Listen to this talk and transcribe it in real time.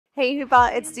Hey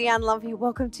Hooper, it's Deanne Love here.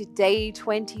 Welcome to day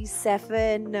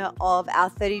 27 of our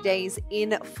 30 days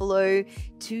in flow.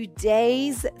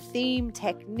 Today's theme,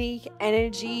 technique,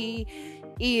 energy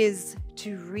is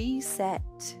to reset.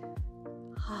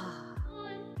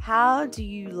 How do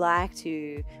you like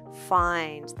to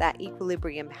find that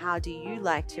equilibrium? How do you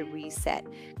like to reset?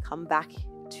 Come back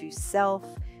to self,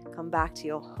 come back to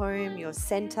your home, your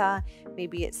center.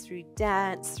 Maybe it's through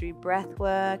dance, through breath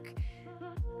work,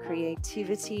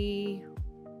 creativity,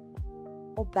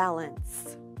 or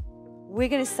balance. We're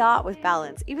going to start with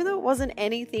balance. Even though it wasn't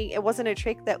a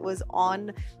trick that was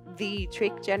on the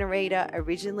trick generator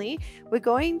originally, we're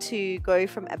going to go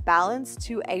from a balance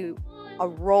to a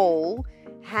roll,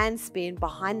 hand spin,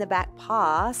 behind the back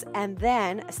pass, and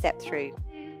then a step through.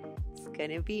 It's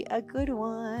going to be a good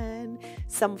one.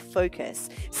 Some focus.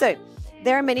 So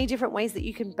there are many different ways that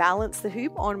you can balance the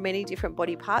hoop on many different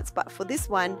body parts, but for this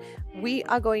one, we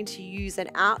are going to use an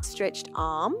outstretched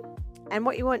arm. And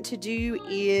what you want to do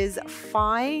is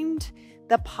find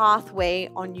the pathway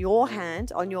on your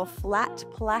hand, on your flat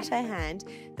platter hand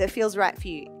that feels right for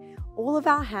you. All of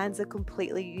our hands are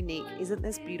completely unique. Isn't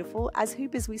this beautiful? As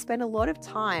hoopers, we spend a lot of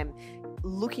time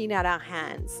looking at our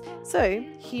hands. So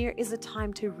here is a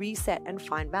time to reset and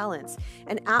find balance.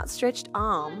 An outstretched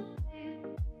arm,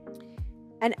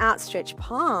 an outstretched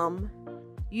palm,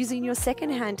 using your second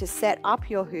hand to set up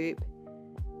your hoop,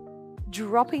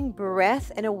 dropping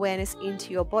breath and awareness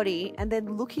into your body, and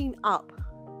then looking up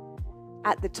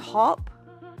at the top,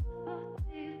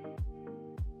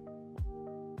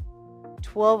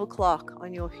 12 o'clock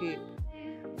on your hoop,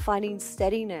 finding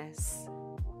steadiness,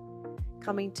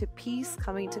 coming to peace,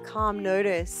 coming to calm.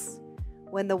 Notice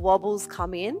when the wobbles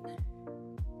come in,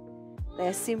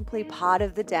 they're simply part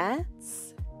of the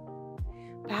dance.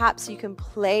 Perhaps you can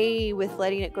play with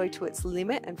letting it go to its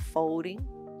limit and folding.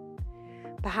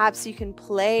 Perhaps you can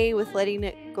play with letting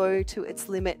it go to its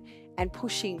limit and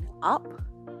pushing up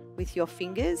with your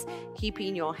fingers,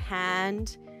 keeping your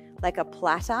hand like a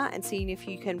platter and seeing if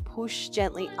you can push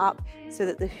gently up so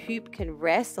that the hoop can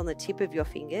rest on the tip of your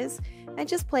fingers, and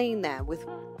just playing there with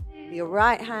your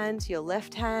right hand, your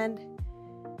left hand.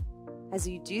 As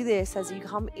you do this, as you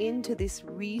come into this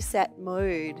reset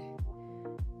mode,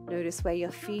 notice where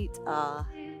your feet are.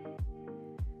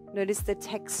 Notice the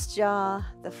texture,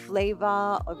 the flavor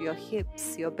of your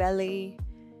hips, your belly,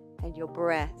 and your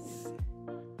breath.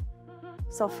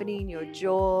 Softening your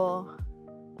jaw,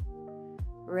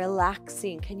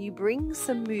 relaxing. Can you bring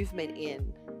some movement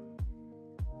in?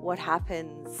 What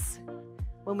happens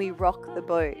when we rock the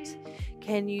boat?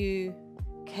 Can you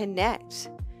connect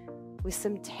with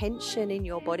some tension in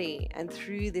your body, and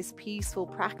through this peaceful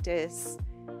practice,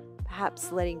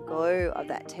 perhaps letting go of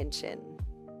that tension?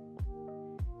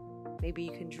 Maybe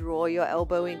you can draw your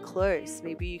elbow in close.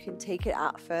 Maybe you can take it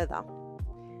out further.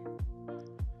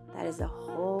 That is a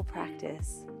whole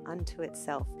practice unto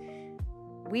itself.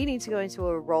 We need to go into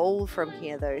a roll from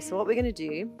here though. So what we're going to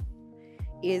do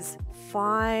is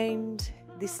find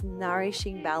this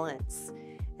nourishing balance.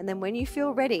 And then when you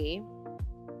feel ready,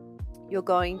 you're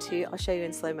going to, I'll show you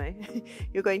in slow-mo,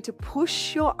 you're going to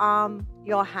push your arm,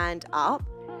 your hand up,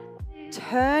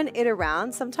 turn it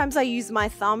around. Sometimes I use my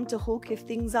thumb to hook if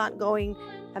things aren't going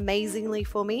amazingly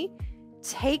for me.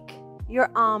 Take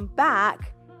your arm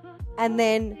back and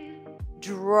then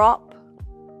drop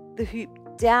the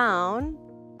hoop down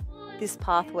this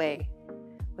pathway.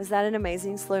 Was that an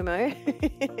amazing slow-mo?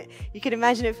 You can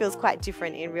imagine it feels quite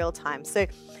different in real time.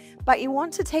 But you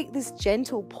want to take this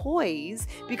gentle poise,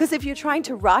 because if you're trying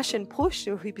to rush and push,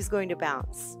 your hoop is going to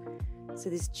bounce. So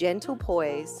this gentle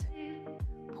poise,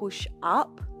 push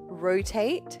up,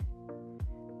 rotate,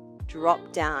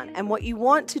 drop down. And what you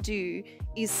want to do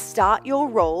is start your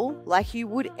roll like you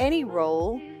would any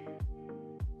roll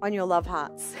on your love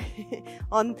hearts,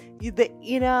 on the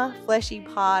inner fleshy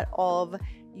part of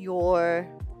your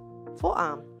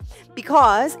forearm.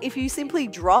 Because if you simply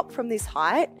drop from this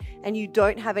height and you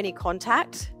don't have any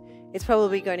contact, it's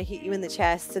probably going to hit you in the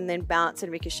chest and then bounce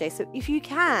and ricochet. So if you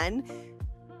can,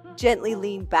 gently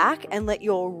lean back and let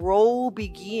your roll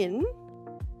begin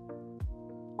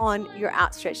on your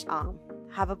outstretched arm.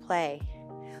 Have a play,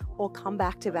 or come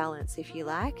back to balance if you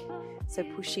like. So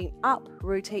pushing up,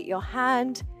 rotate your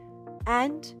hand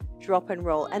and drop and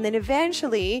roll. And then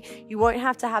eventually you won't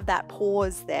have to have that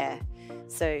pause there.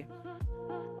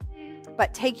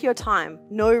 But take your time,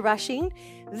 no rushing.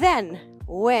 Then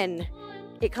when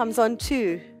it comes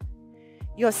onto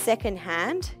your second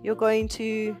hand, you're going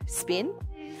to spin.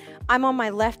 I'm on my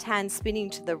left hand spinning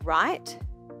to the right.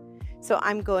 So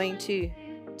I'm going to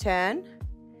turn.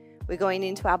 We're going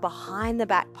into our behind the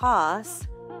back pass.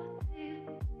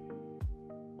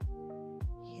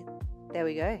 There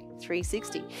we go,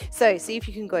 360. So see if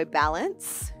you can go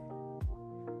balance,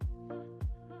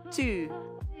 2,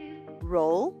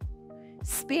 roll,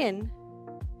 spin,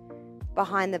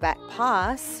 behind the back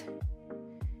pass,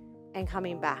 and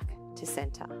coming back to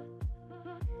center.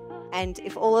 And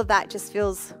if all of that just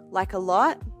feels like a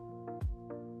lot,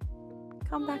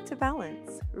 come back to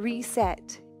balance.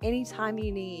 Reset anytime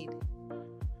you need.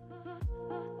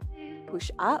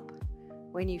 Push up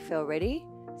when you feel ready.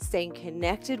 Staying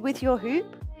connected with your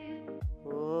hoop.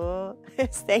 Oh,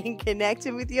 staying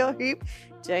connected with your hoop.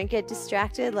 Don't get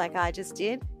distracted like I just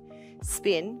did.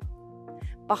 Spin.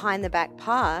 Behind the back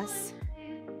pass.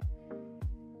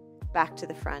 Back to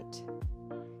the front.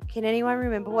 Can anyone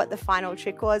remember what the final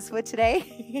trick was for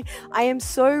today? I am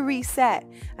so reset.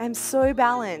 I am so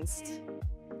balanced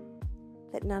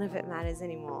that none of it matters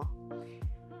anymore.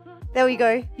 There we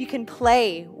go. You can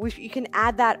play. You can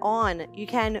add that on. You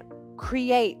can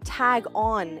create, tag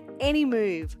on any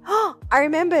move. Oh, I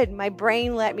remembered. My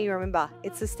brain let me remember.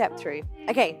 It's a step through.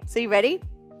 Okay, so you ready?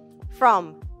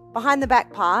 From behind the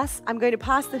back pass, I'm going to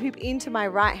pass the hoop into my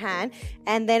right hand,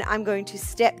 and then I'm going to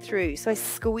step through. So I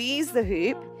squeeze the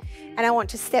hoop, and I want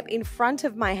to step in front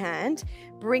of my hand,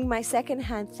 bring my second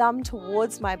hand thumb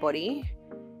towards my body,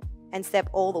 and step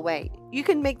all the way. You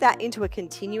can make that into a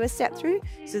continuous step through.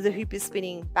 So the hoop is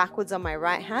spinning backwards on my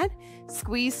right hand.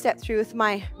 Squeeze, step through with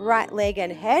my right leg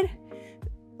and head.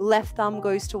 Left thumb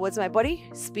goes towards my body.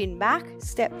 Spin back,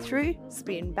 step through,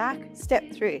 spin back,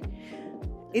 step through.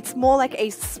 It's more like a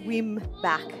swim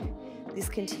back, this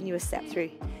continuous step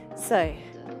through. So,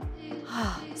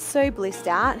 so blissed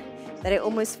out that I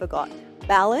almost forgot.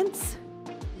 Balance,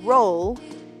 roll,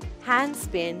 hand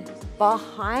spin,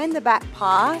 behind the back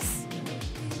pass,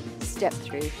 step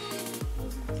through.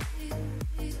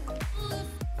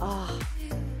 Oh,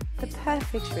 the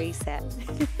perfect reset.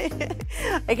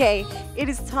 Okay, it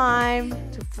is time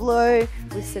to flow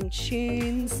with some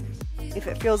tunes. If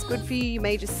it feels good for you, you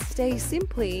may just stay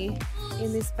simply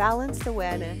in this balanced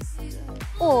awareness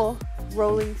or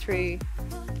rolling through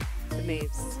the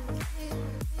moves.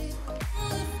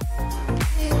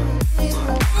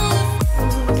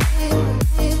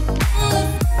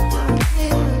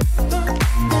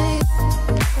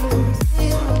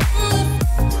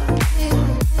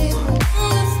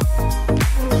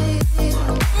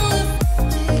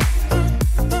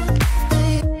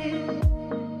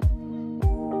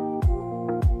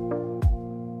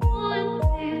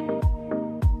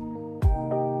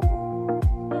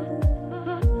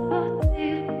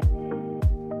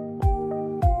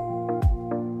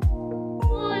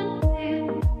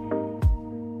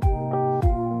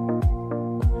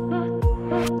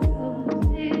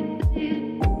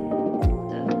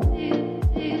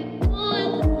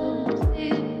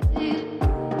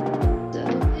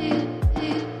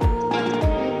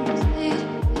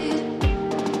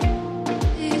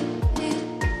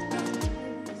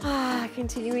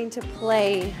 Continuing to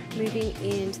play, moving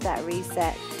into that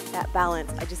reset, that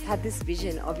balance. I just had this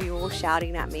vision of you all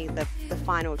shouting at me the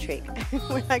final trick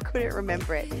when I couldn't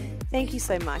remember it. Thank you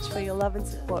so much for your love and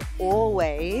support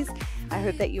always. I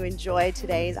hope that you enjoyed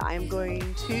today's. I am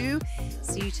going to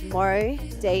see you tomorrow,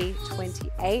 day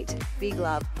 28. Big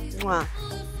love. Mwah.